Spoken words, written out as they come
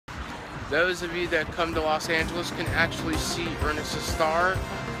those of you that come to Los Angeles can actually see Ernest's star.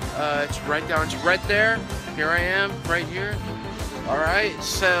 It's right down, it's right there. Here I am, right here. Alright,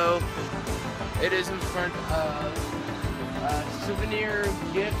 so it is in front of souvenir,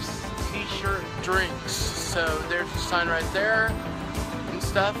 gifts, t-shirt, drinks. So there's a sign right there and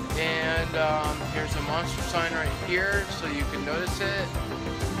stuff. And here's a monster sign right here so you can notice it.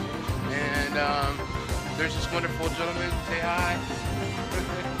 And there's this wonderful gentleman. Say hi.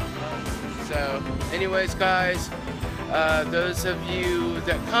 So anyways, guys, those of you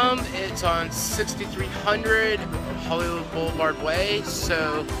that come, it's on 6300 Hollywood Boulevard Way.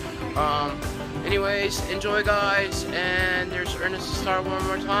 So anyways, enjoy, guys, and there's Ernest Star one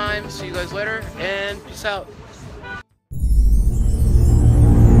more time. See you guys later, and peace out.